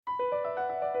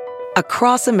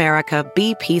Across America,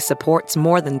 BP supports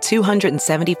more than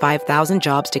 275,000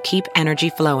 jobs to keep energy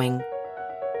flowing.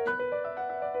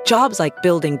 Jobs like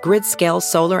building grid-scale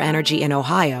solar energy in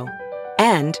Ohio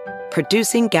and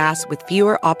producing gas with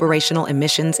fewer operational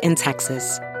emissions in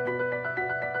Texas.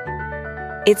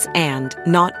 It's and,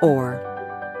 not or.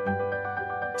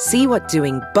 See what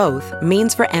doing both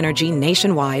means for energy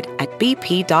nationwide at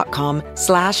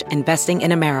bp.com/investing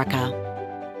in America.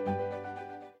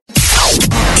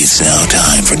 It's now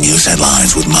time for news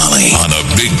headlines with Molly on a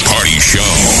big party show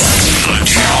on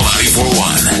Channel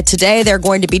 94.1. Today, they're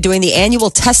going to be doing the annual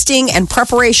testing and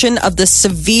preparation of the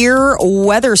severe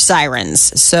weather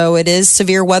sirens. So it is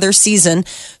severe weather season.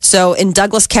 So in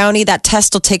Douglas County, that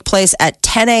test will take place at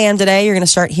 10 a.m. today. You're going to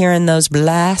start hearing those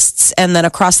blasts. And then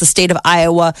across the state of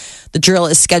Iowa, the drill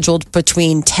is scheduled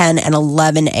between 10 and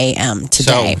 11 a.m.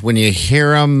 today. So when you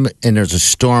hear them and there's a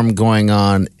storm going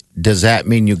on, does that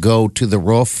mean you go to the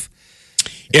roof?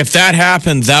 If that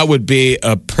happened, that would be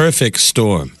a perfect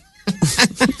storm.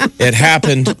 It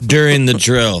happened during the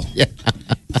drill. Yeah.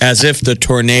 As if the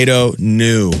tornado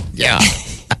knew. Yeah.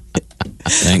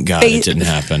 Thank God it didn't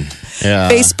happen.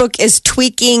 Yeah. Facebook is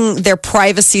tweaking their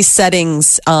privacy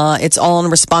settings. It's all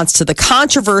in response to the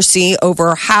controversy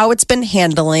over how it's been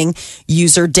handling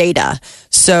user data.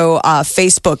 So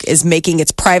Facebook is making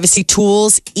its privacy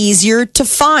tools easier to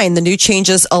find. The new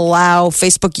changes allow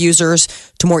Facebook users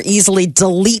to more easily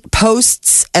delete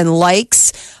posts and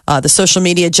likes. The social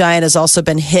media giant has also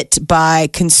been hit by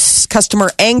customer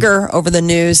anger over the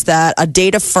news that a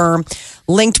data firm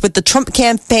linked with the Trump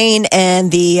campaign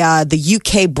and the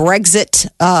UK Brexit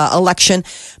election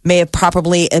may have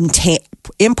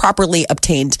improperly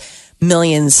obtained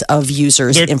millions of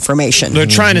users' information. They're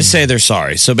trying to say they're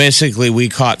sorry. So basically, we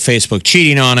caught Facebook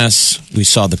cheating on us. We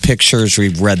saw the pictures.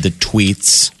 We've read the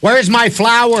tweets. Where's my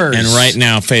flowers? And right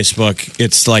now, Facebook,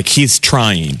 it's like he's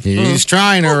trying. He's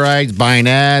trying, all right. He's buying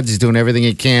ads. He's doing everything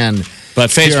he can.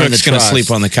 But Facebook's going to sleep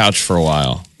on the couch for a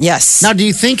while. Yes. Now, do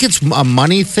you think it's a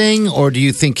money thing, or do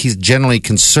you think he's generally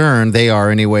concerned, they are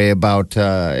anyway, about,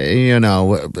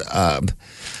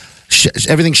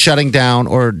 everything shutting down,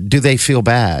 or do they feel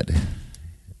bad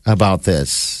about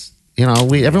this?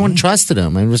 Everyone trusted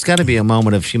him, and there's got to be a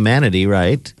moment of humanity,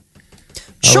 right?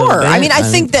 Sure.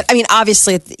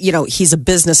 Obviously, he's a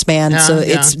businessman, so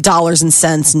it's dollars and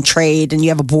cents and trade, and you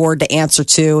have a board to answer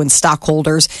to and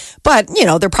stockholders. But,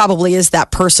 there probably is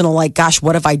that personal, like, gosh,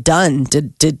 what have I done?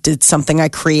 Did something I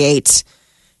create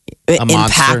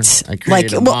impact?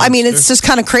 It's just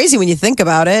kind of crazy when you think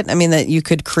about it. I mean, that you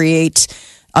could create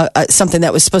something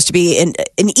that was supposed to be an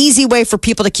easy way for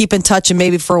people to keep in touch and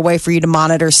maybe for a way for you to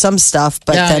monitor some stuff.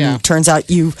 But then turns out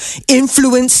you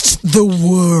influenced the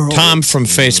world. Tom from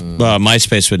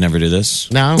MySpace would never do this.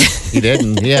 No, he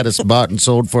didn't. He had us bought and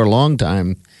sold for a long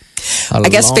time. I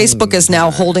guess Facebook is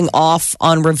now holding off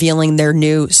on revealing their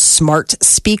new smart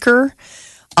speaker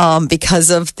because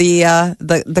of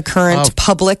the current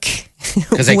public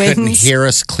because they couldn't hear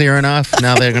us clear enough.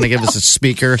 Now they're going to give us a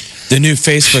speaker. The new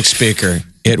Facebook speaker.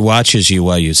 It watches you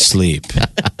while you sleep.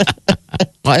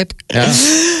 What? Yeah.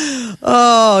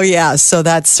 Oh, yeah. So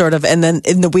that's sort of, and then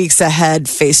in the weeks ahead,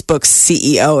 Facebook's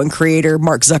CEO and creator,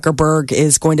 Mark Zuckerberg,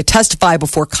 is going to testify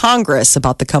before Congress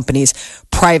about the company's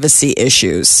privacy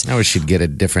issues. I wish he'd get a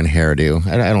different hairdo.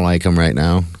 I don't like him right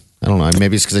now. I don't know.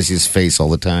 Maybe it's because I see his face all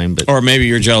the time. But or maybe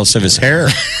you're jealous of his hair.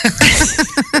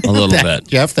 A little bit.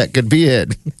 Jeff, that could be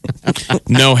it.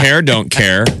 No hair, don't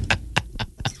care.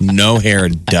 No hair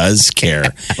does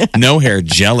care. No hair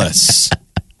jealous.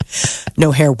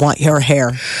 No hair want your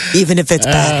hair, even if it's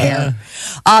bad hair.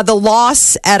 The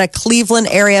loss at a Cleveland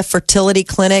area fertility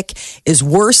clinic is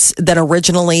worse than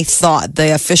originally thought.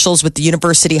 The officials with the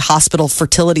University Hospital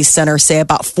Fertility Center say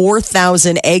about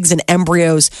 4,000 eggs and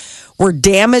embryos were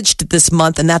damaged this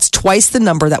month, and that's twice the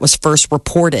number that was first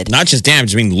reported. Not just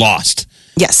damaged, I mean lost.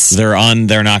 Yes.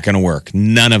 They're not going to work.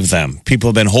 None of them. People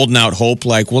have been holding out hope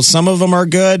like, well, some of them are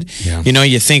good. Yeah.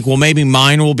 You think, well, maybe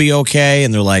mine will be okay.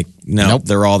 And they're like, no, nope.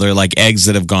 They're like eggs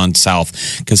that have gone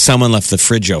south because someone left the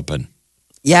fridge open.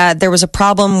 Yeah, there was a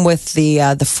problem with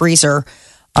the freezer.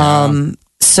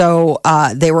 So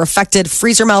they were affected.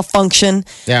 Freezer malfunction.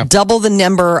 Yeah. Double the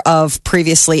number of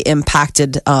previously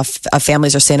impacted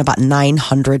families are saying about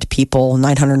 900 people,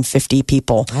 950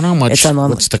 people. I don't know how much.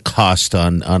 What's the cost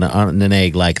on an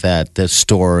egg like that? The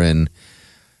store and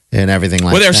everything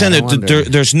like that. Well, they're saying that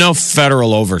there's no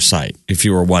federal oversight. If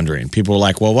you were wondering, people were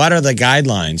like, "Well, what are the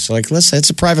guidelines?" Like, listen,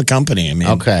 it's a private company. I mean,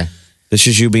 okay, this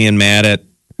is you being mad at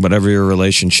whatever your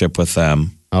relationship with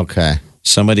them. Okay.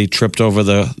 Somebody tripped over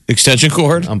the extension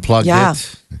cord, unplugged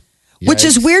it. Which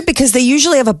is weird because they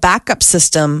usually have a backup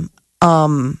system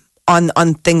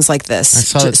on things like this.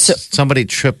 I saw that somebody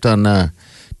tripped on,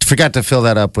 forgot to fill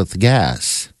that up with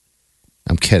gas.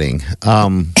 I'm kidding.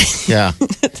 Yeah.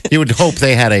 You would hope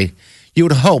they had you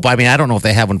would hope, I mean, I don't know if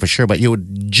they have one for sure, but you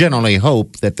would generally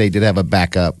hope that they did have a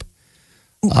backup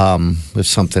with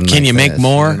something Can like you make this,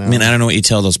 more? you know? I mean, I don't know what you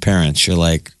tell those parents. You're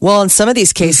like, Well, in some of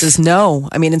these cases, no.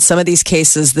 I mean, in some of these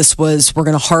cases, this was, we're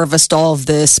going to harvest all of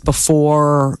this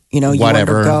before, you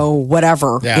Whatever. undergo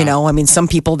whatever. Yeah. I mean, some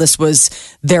people, this was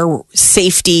their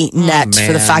safety net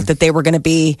for the man. fact that they were going to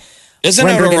be isn't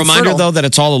it rendered a reminder, infertile. though, that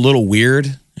it's all a little weird?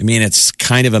 I mean, it's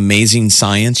kind of amazing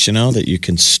science, that you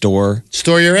can store.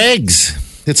 Store your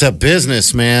eggs. It's a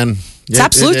business, man. It's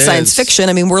absolute science fiction.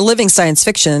 I mean, we're living science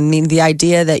fiction. I mean, the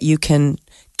idea that you can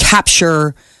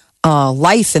capture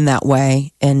life in that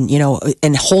way and,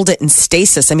 and hold it in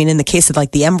stasis. I mean, in the case of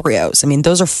like the embryos, I mean,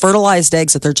 those are fertilized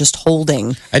eggs that they're just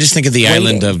holding. I just think of the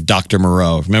island of Dr.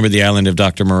 Moreau. Remember the island of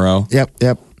Dr. Moreau? Yep.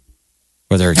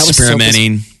 Where they're That was so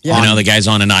experimenting. Yeah. The guy's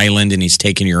on an island and he's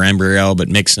taking your embryo, but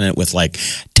mixing it with like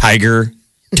tiger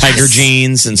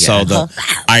genes. And so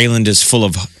the island is full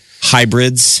of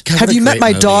hybrids. Have you met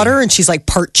my daughter? And she's like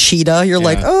part cheetah. You're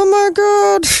like, oh my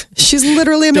God, she's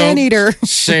literally a man eater.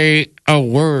 Say a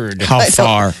word. How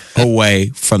far away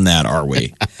from that are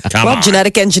we? Come Well, on.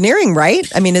 genetic engineering, right?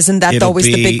 I mean, isn't that It'll always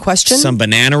the be big question? Some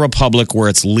banana republic where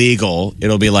it's legal.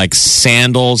 It'll be like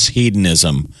Sandals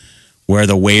hedonism, where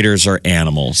the waiters are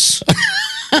animals.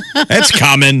 It's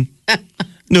coming.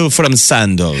 New from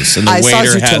Sandoz. And the I saw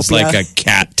waiter has Zootopia. like a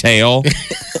cat tail.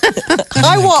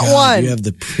 I want one. You have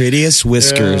the prettiest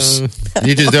whiskers.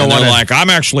 You just don't And want they're to. like, I'm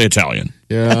actually Italian.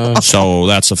 Yeah. So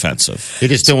that's offensive. You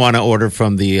just don't want to order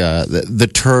from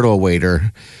the turtle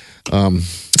waiter.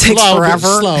 Takes Slow,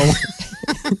 forever. Slow.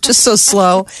 Just so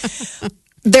slow.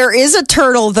 There is a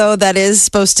turtle, though, that is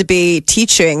supposed to be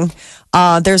teaching.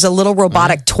 There's a little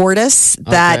robotic tortoise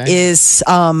that Okay. is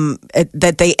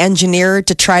that they engineered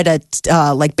to try to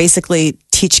basically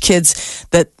teach kids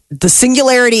that the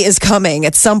singularity is coming.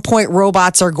 At some point,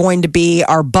 robots are going to be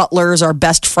our butlers, our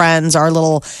best friends, our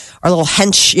little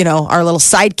hench, our little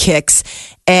sidekicks.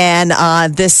 And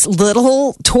this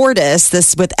little tortoise,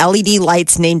 this with LED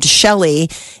lights named Shelly,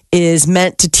 is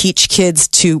meant to teach kids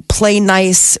to play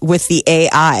nice with the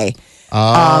AI.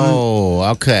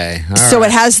 Okay. All So right.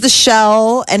 it has the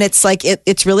shell, and it's like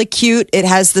it's really cute. It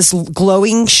has this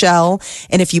glowing shell,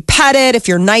 and if you pet it, if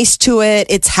you're nice to it,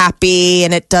 it's happy,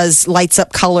 and it lights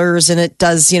up colors, and it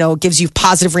does gives you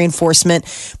positive reinforcement.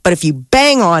 But if you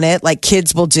bang on it, like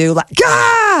kids will do, like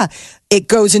it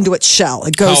goes into its shell.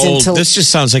 It goes How old? into This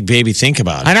just sounds like baby. Think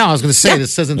about it. I know. I was going to say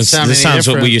this doesn't sound. This any sounds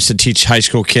what different. we used to teach high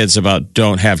school kids about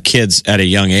don't have kids at a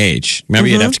young age. Remember,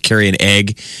 you'd have to carry an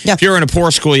egg. Yeah. If you were in a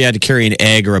poor school, you had to carry an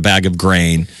egg or a bag of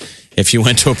grain. If you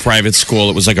went to a private school,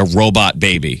 it was like a robot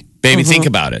baby. Baby, think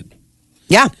about it.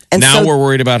 yeah. And Now so, we're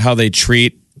worried about how they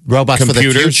treat robots for the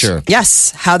computers. future.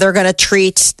 yes, how they're going to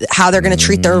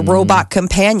treat their robot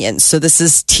companions. So this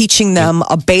is teaching them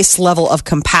a base level of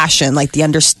compassion, like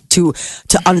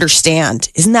to understand.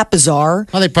 Isn't that bizarre?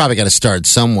 Well, they probably got to start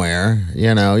somewhere.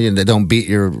 They don't beat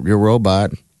your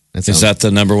robot. Is that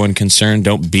the number one concern?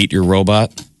 Don't beat your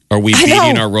robot. Are we I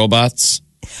beating know. our robots?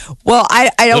 Well, I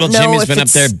don't Little know Jimmy's if been up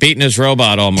it's- there beating his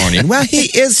robot all morning. Well, he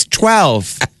is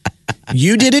 12.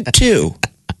 You did it too.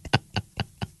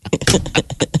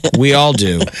 We all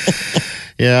do.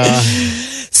 Yeah,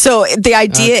 So the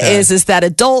idea Okay. is that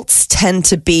adults tend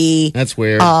to be that's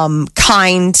weird.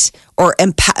 kind or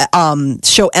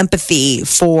show empathy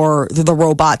for the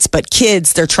robots, but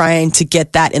kids, they're trying to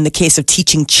get that in the case of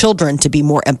teaching children to be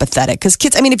more empathetic. Because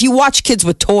kids, I mean, if you watch kids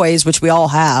with toys, which we all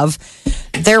have,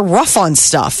 they're rough on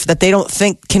stuff that they don't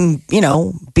think can,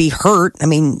 be hurt. I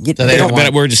mean, they they don't. don't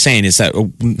But we're just saying, is that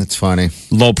That's funny.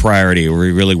 low priority? Are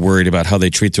we really worried about how they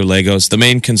treat their Legos? The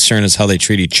main concern is how they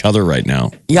treat each other right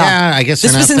now. Yeah, I guess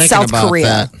this they're was not in thinking South about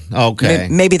Korea. that. Okay.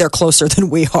 Maybe they're closer than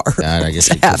we are. Yeah, I guess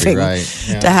to you could be having right.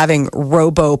 Yeah. to having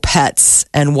robo pets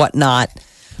and whatnot.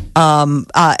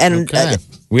 Okay.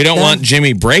 We don't want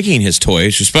Jimmy breaking his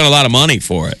toys. You spent a lot of money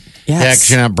for it. Yeah, 'cause Yes.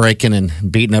 you're not breaking and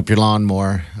beating up your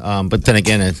lawnmower. But then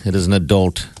again, it is an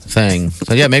adult thing.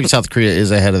 So yeah, maybe South Korea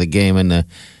is ahead of the game in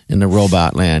the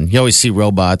robot land. You always see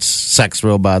robots, sex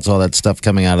robots, all that stuff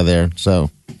coming out of there. So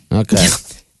okay.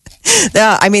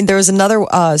 Yeah, I mean, there was another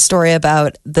story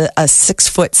about a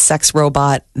 6-foot sex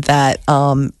robot that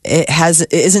it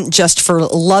isn't just for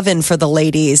loving for the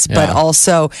ladies, but Yeah.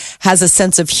 also has a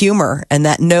sense of humor, and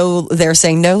that they're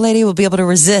saying no lady will be able to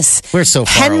resist. We're so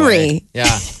far Henry. away.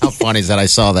 Yeah, how funny is that? I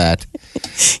saw that.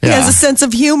 He has a sense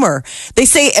of humor. They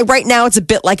say right now it's a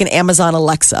bit like an Amazon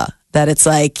Alexa. That it's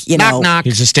like, you Knock, know. knock.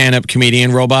 He's a stand-up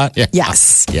comedian robot. Yeah.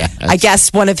 Yes. Yes. I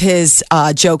guess one of his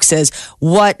jokes is,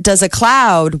 what does a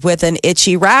cloud with an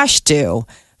itchy rash do?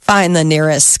 Find the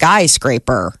nearest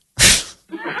skyscraper.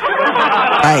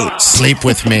 Right. Sleep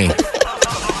with me.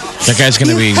 That guy's going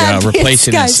to be had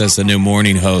replacing this, us as the new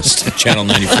morning host at Channel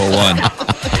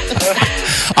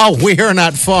 94.1. Oh, we are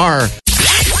not far.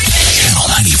 Channel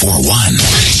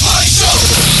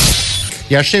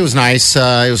 94.1. Yesterday was nice.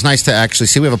 It was nice to actually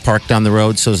see. We have a park down the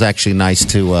road, so it was actually nice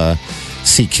to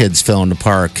see kids fill in the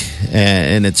park.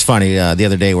 And it's funny. The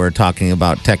other day we were talking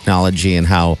about technology and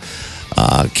how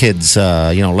kids,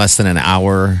 less than an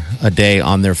hour a day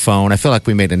on their phone. I feel like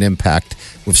we made an impact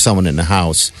with someone in the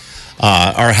house.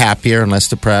 Are happier and less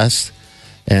depressed.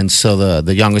 And so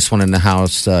the youngest one in the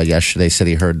house yesterday said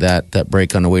he heard that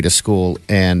break on the way to school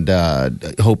and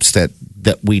hopes that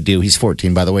we do. He's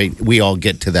 14, by the way. We all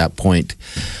get to that point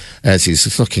as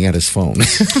he's looking at his phone.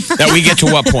 That we get to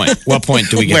what point? What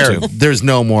point do we get Where to? there's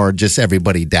no more just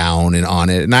everybody down and on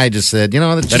it. And I just said,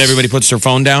 That everybody puts their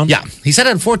phone down? Yeah. He said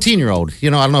it, a 14-year-old. I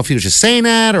don't know if he was just saying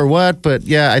that or what, but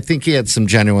yeah, I think he had some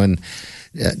genuine...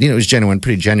 it was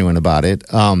pretty genuine about it.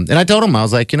 And I told him, I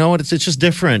was like, you know what, it's just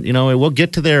different. We'll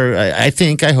get to there. I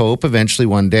hope eventually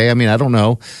one day. I mean, I don't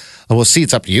know. We'll see.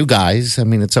 It's up to you guys. I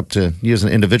mean, it's up to you as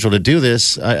an individual to do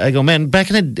this. I go, man, back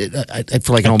in the I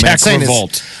feel like an old man saying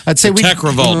revolt. I'd say tech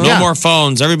revolt. No more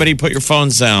phones. Everybody put your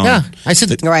phones down. Yeah. I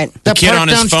said, Right. The kid on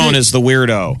his phone is the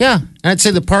weirdo. Yeah. And I'd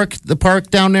say the park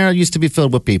down there used to be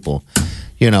filled with people.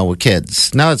 With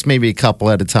kids. Now it's maybe a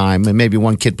couple at a time, and maybe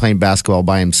one kid playing basketball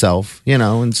by himself,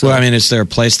 and so. Well, I mean, is there a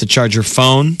place to charge your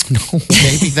phone? No,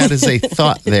 maybe that is a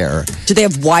thought there. Do they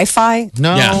have Wi-Fi?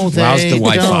 No, Yeah, they browse the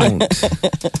Wi-Fi.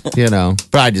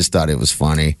 don't. But I just thought it was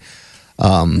funny.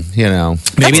 Maybe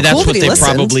That's that's cool what that he they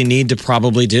listened. probably need to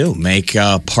do. Make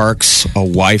parks a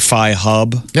Wi-Fi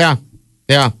hub. Yeah.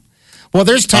 Well,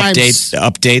 there's times.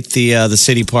 Update the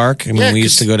city park. I mean, Yeah, we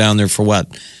used to go down there for what?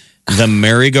 The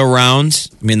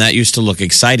merry-go-rounds. I mean, that used to look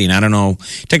exciting. I don't know.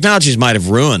 Technologies might have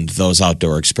ruined those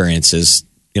outdoor experiences.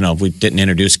 We didn't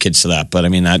introduce kids to that, but I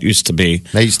mean, that used to be.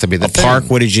 That used to be the thing. Park.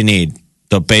 What did you need?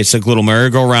 The basic little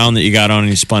merry-go-round that you got on and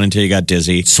you spun until you got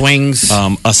dizzy. Swings.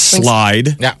 A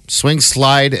slide. Yeah, swing,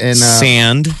 slide, and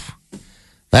Sand.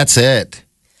 That's it.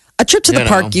 A trip to the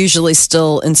park usually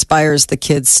still inspires the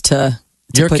kids to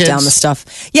Your put kids? down the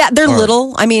stuff. Yeah, they're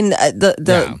little. I mean,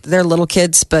 they're little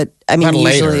kids, but I mean, Not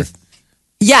usually. later.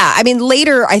 Yeah, I mean,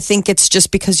 later, I think it's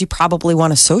just because you probably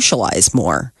want to socialize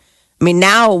more. I mean,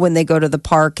 now when they go to the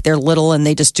park, they're little and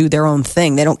they just do their own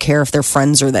thing. They don't care if their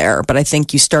friends are there. But I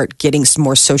think you start getting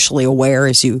more socially aware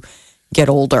as you get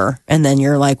older, and then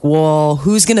you're like, well,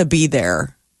 who's going to be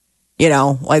there?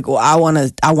 Like, well, I want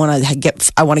to get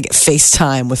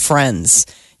FaceTime with friends.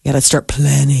 You got to start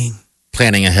planning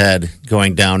ahead,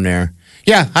 going down there.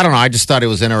 Yeah, I don't know. I just thought it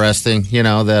was interesting,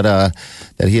 that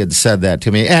he had said that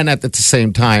to me. And at the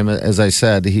same time, as I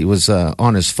said, he was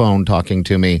on his phone talking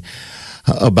to me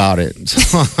about it.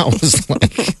 So I was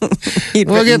like,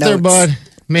 we'll get there, bud.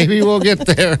 Maybe we'll get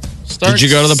there. Did you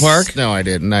go to the park? No, I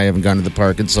didn't. I haven't gone to the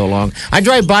park in so long. I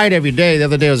drive by it every day. The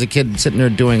other day, I was a kid sitting there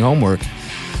doing homework.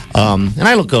 And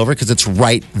I look over because it's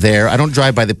right there. I don't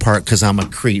drive by the park because I'm a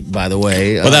creep, by the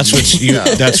way. Well, that's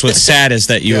what's sad is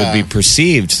that you would be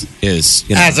perceived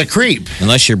as a creep.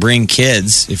 Unless you bring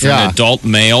kids. If you're an adult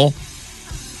male,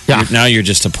 now you're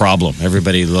just a problem.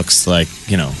 Everybody looks like,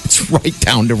 It's right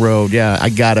down the road. Yeah, I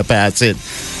got to pass it.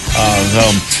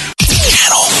 Channel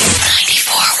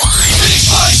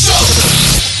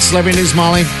 94.1. Celebrity news,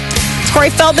 Molly. Corey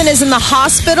Feldman is in the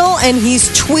hospital and he's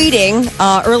tweeting.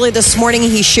 Early this morning,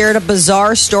 he shared a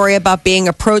bizarre story about being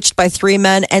approached by three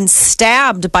men and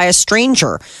stabbed by a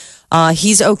stranger.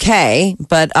 He's okay,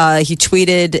 but he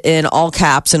tweeted in all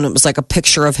caps, and it was like a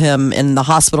picture of him in the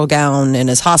hospital gown in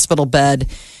his hospital bed.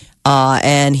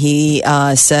 And he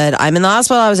said, I'm in the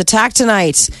hospital. I was attacked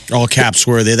tonight. All caps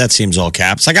worthy. That seems all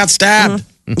caps. I got stabbed.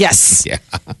 Yes. Yeah.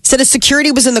 Said his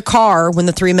security was in the car when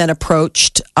the three men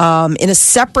approached. In a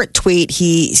separate tweet,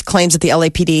 he claims that the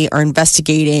LAPD are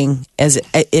investigating as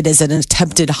it is an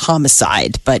attempted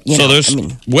homicide. But there's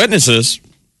witnesses.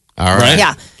 All right.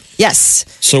 Yeah. Yes.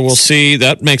 So we'll see.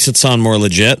 That makes it sound more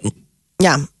legit.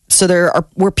 Yeah. So there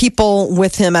were people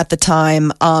with him at the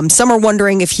time. Some are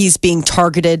wondering if he's being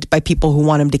targeted by people who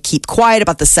want him to keep quiet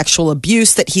about the sexual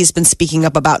abuse that he's been speaking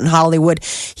up about in Hollywood.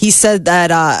 He said that,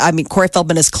 Corey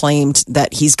Feldman has claimed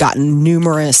that he's gotten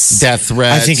numerous death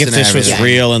threats. I think if this was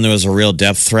real and there was a real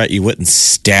death threat, you wouldn't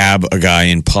stab a guy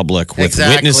in public with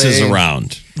witnesses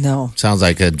around. No. Sounds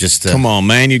like just. Come on,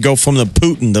 man. You go from the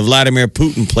Vladimir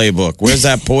Putin playbook. Where's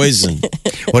that poison?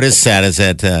 What is sad is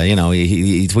that,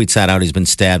 he tweets that out. He's been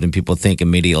stabbed, and people think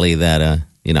immediately that,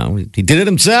 he did it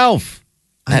himself.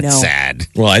 I That's know. sad.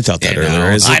 Well, I thought that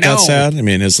earlier. Is it that sad? I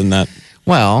mean, isn't that.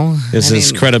 Well,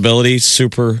 His credibility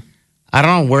super. I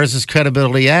don't know. Where's his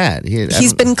credibility at?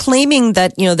 He's been claiming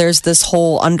that, there's this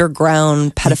whole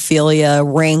underground pedophilia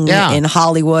ring in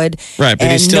Hollywood. Right, but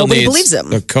and he still nobody needs believes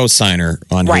him. a co-signer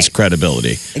on his Right.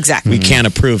 credibility. Exactly. We can't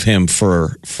approve him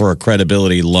for a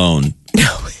credibility loan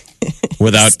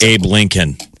without Abe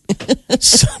Lincoln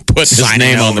putting his Signing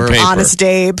name on the over. paper. Honest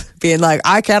Abe being like,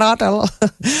 I cannot tell.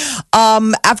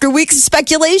 After weeks of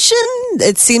speculation,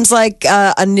 it seems like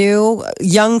a new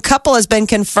young couple has been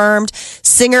confirmed.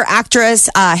 Singer-actress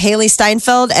Haley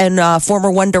Steinfeld and former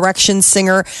One Direction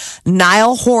singer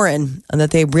Niall Horan, and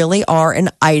that they really are an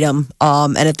item.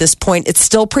 And at this point, it's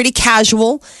still pretty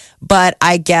casual, but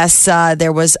I guess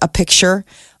there was a picture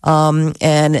and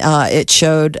it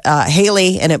showed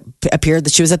Haley, and it appeared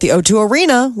that she was at the O2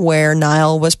 Arena where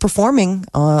Niall was performing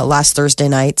last Thursday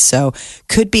night. So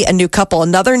could be a new couple.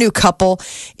 Another new couple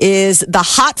is the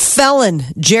hot felon,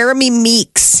 Jeremy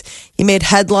Meeks. He made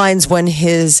headlines when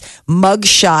his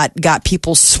mugshot got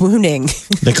people swooning.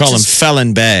 They call him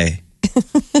Felon Bay.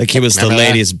 Like he was the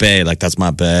ladies' bay. Like, that's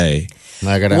my bay.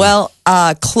 Well,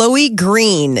 Chloe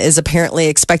Green is apparently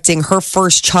expecting her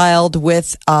first child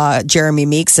with Jeremy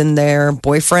Meeks and their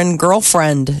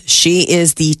boyfriend-girlfriend. She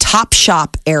is the Top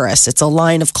Shop heiress. It's a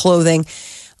line of clothing.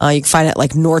 You can find it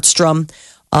like Nordstrom.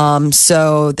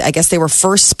 So I guess they were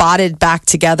first spotted back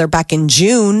together back in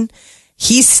June.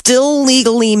 He was still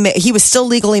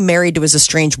legally married to his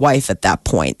estranged wife at that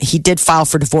point. He did file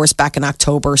for divorce back in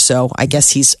October, so I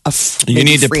guess he's You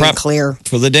need to free prep and clear.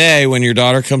 for the day when your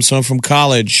daughter comes home from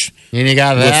college And you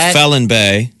got with that? Felon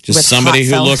Bay. Just With somebody hot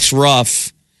who felon. looks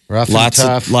rough. Rough and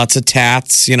tough. Lots of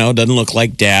tats, doesn't look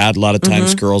like dad. A lot of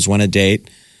times girls want to date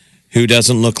who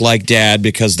doesn't look like dad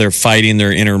because they're fighting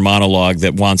their inner monologue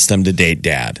that wants them to date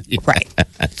dad. Right.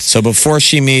 So before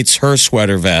she meets her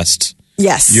sweater vest,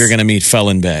 Yes. you're going to meet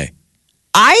Felon Bay.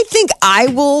 I think I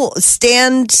will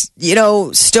stand,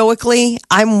 stoically.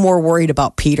 I'm more worried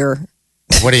about Peter.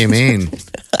 What do you mean?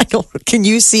 I don't. Can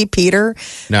you see Peter?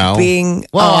 No. Being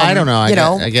Well, I don't know.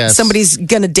 I guess. somebody's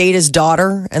gonna date his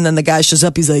daughter, and then the guy shows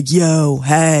up. He's like, "Yo,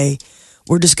 hey,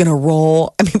 we're just gonna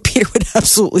roll." I mean, Peter would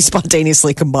absolutely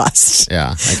spontaneously combust.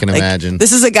 Yeah, I can Like, imagine.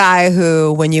 This is a guy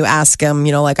who, when you ask him,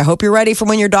 I hope you're ready for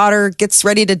when your daughter gets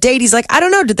ready to date. He's like, I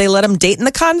don't know. Did they let him date in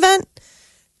the convent?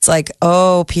 It's like,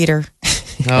 oh, Peter.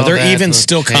 Are there that even will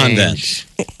still change. convents?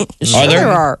 Sure there?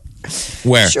 are.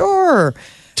 Where? Sure.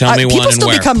 Tell me one people and still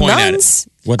where. become Point at it. nuns.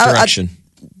 What direction?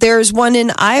 There's one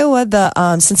in Iowa, the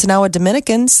Cincinnati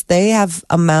Dominicans. They have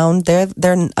a mound.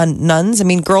 They're nuns. I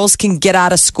mean, girls can get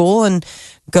out of school and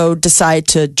go decide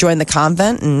to join the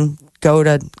convent and go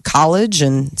to college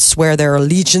and swear their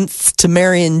allegiance to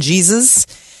Mary and Jesus.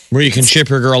 Where you can ship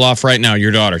your girl off right now,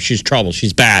 your daughter. She's trouble.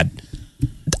 She's bad.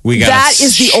 We got That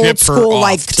is the old school,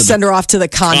 like send her off to the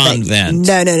convent.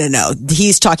 No.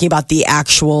 He's talking about the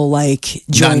actual like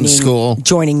Nun school.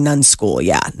 joining nun school.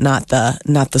 Yeah, not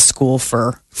the school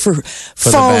for the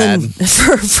fallen bad.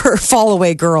 for fall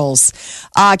away girls.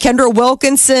 Kendra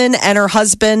Wilkinson and her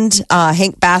husband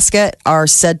Hank Baskett are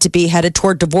said to be headed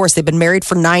toward divorce. They've been married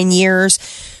for 9 years.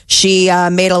 She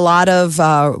made a lot of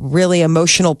really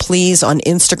emotional pleas on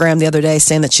Instagram the other day,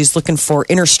 saying that she's looking for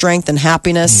inner strength and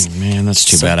happiness. Man, that's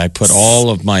too bad. I put all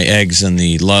of my eggs in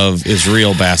the Love is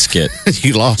Real basket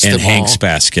You lost and them Hank's all.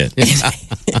 basket.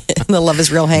 The Love is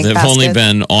Real Hank They've basket. only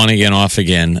been on again, off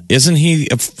again. Isn't he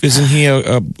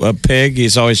a pig?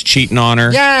 He's always cheating on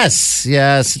her. Yes. He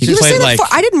was played saying like-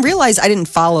 I didn't realize I didn't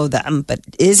follow them, but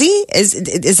is he?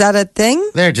 Is that a thing?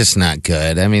 They're just not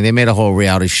good. I mean, they made a whole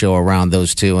reality show around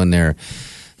those two and their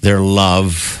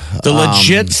love. The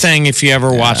legit thing, if you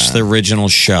ever watched the original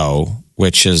show,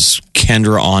 which is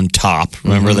Kendra on Top,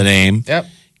 remember the name? Yep.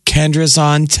 Kendra's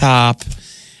on Top.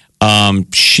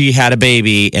 She had a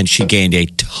baby and she gained a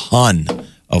ton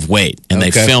of weight, and they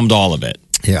Okay. filmed all of it.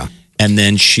 Yeah. And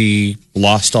then she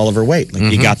lost all of through weight.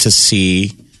 Like you got to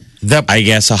see, I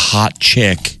guess, a hot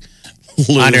chick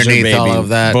lose Underneath her baby, all of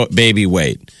that. baby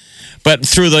weight. But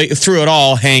through it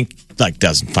all, Hank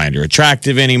doesn't find her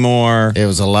attractive anymore It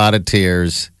was a lot of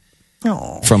tears.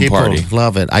 from People party.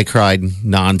 love it. I cried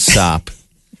nonstop.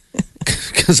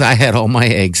 Because I had all my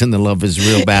eggs in the Love is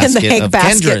Real basket Hank of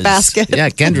basket Kendra's. basket. Yeah,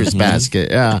 Kendra's basket.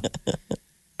 Yeah.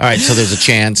 All right, so there's a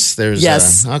chance. There's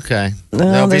Yes. okay. No,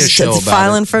 There'll be a there's show it's about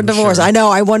filing it, for I'm divorce. sure. I know.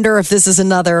 I wonder if this is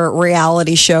another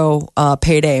reality show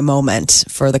payday moment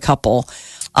for the couple.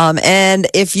 And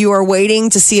if you are waiting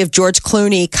to see if George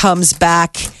Clooney comes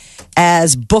back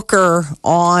as Booker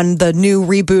on the new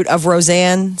reboot of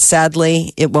Roseanne,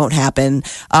 sadly, it won't happen.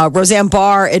 Roseanne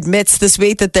Barr admits this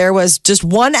week that there was just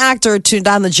one actor tuned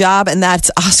on the job, and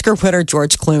that's Oscar winner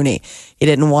George Clooney. He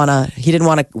didn't want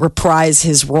to reprise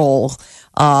his role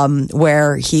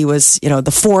where he was,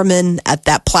 the foreman at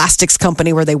that plastics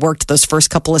company where they worked those first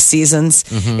couple of seasons.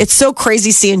 It's so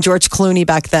crazy seeing George Clooney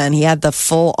back then. He had the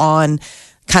full on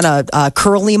kind of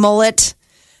curly mullet.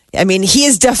 I mean, he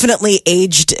has definitely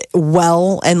aged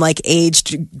well and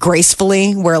aged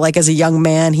gracefully, where as a young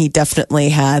man, he definitely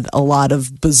had a lot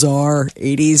of bizarre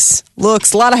 80s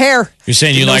looks, a lot of hair. You're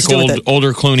saying you like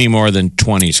older Clooney more than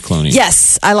 20s Clooney?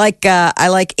 Yes, I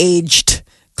like aged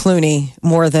Clooney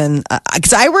more than,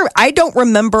 because I don't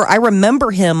remember, I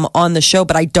remember him on the show,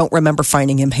 but I don't remember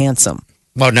finding him handsome.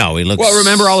 Well, no, he looks. Well,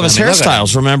 remember all of his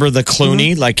hairstyles. Remember the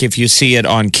Clooney? Like if you see it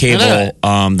on cable,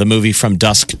 the movie From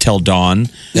Dusk Till Dawn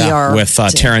with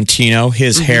Tarantino,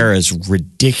 his hair is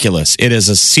ridiculous. It is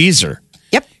a Caesar.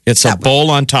 Yep. It's a bowl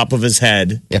on top of his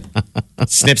head. Yep.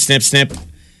 Snip, snip, snip.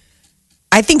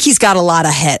 I think he's got a lot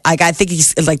of head. I think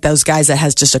he's like those guys that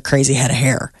has just a crazy head of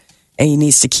hair, and he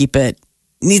needs to keep it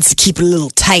a little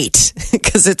tight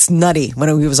because it's nutty when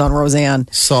he was on Roseanne.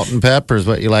 Salt and pepper is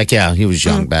what you like. Yeah, he was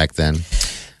young back then.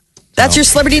 That's your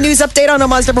celebrity news update on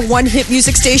Omaha's #1 hit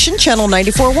music station, Channel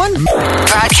 94.1.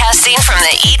 Broadcasting from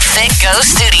the Eat Fit Go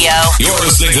studio. You're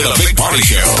listening to the Big Party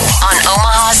Show on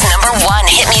Omaha's #1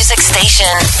 hit music station,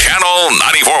 Channel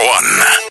 94.1.